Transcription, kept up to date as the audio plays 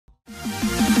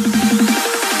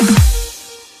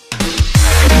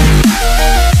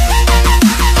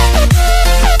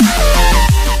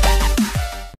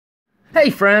Hey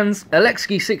friends,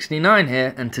 Alexski69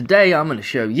 here, and today I'm going to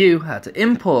show you how to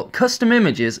import custom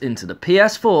images into the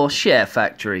PS4 Share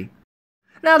Factory.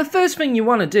 Now the first thing you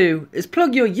want to do is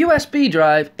plug your USB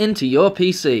drive into your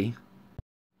PC.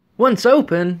 Once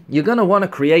open, you're going to want to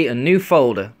create a new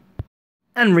folder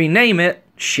and rename it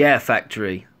Share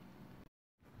Factory.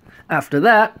 After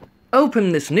that,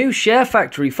 open this new Share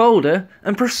Factory folder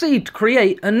and proceed to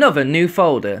create another new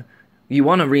folder. You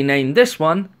want to rename this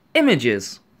one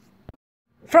Images.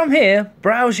 From here,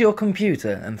 browse your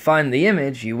computer and find the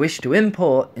image you wish to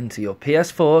import into your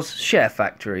PS4's Share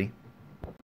Factory.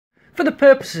 For the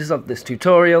purposes of this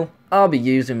tutorial, I'll be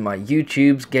using my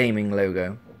YouTube's gaming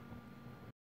logo.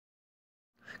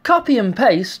 Copy and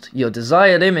paste your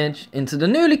desired image into the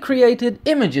newly created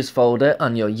Images folder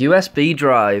on your USB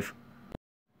drive.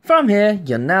 From here,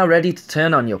 you're now ready to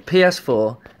turn on your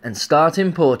PS4 and start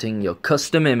importing your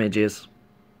custom images.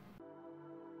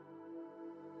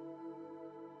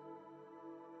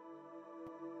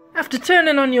 After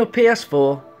turning on your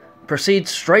PS4, proceed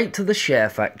straight to the Share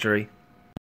Factory.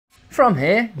 From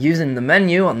here, using the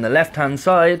menu on the left hand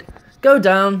side, go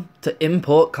down to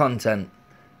Import Content.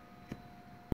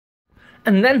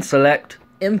 And then select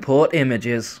Import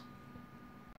Images.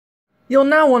 You'll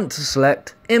now want to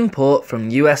select Import from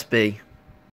USB.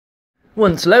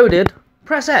 Once loaded,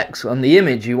 press X on the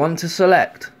image you want to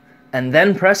select, and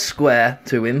then press square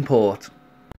to import.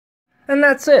 And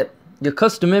that's it. Your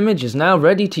custom image is now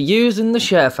ready to use in the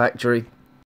Share Factory.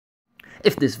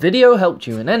 If this video helped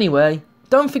you in any way,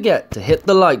 don't forget to hit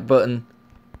the like button.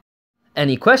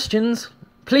 Any questions?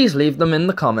 Please leave them in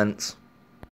the comments.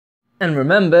 And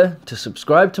remember to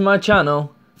subscribe to my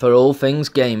channel for all things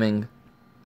gaming.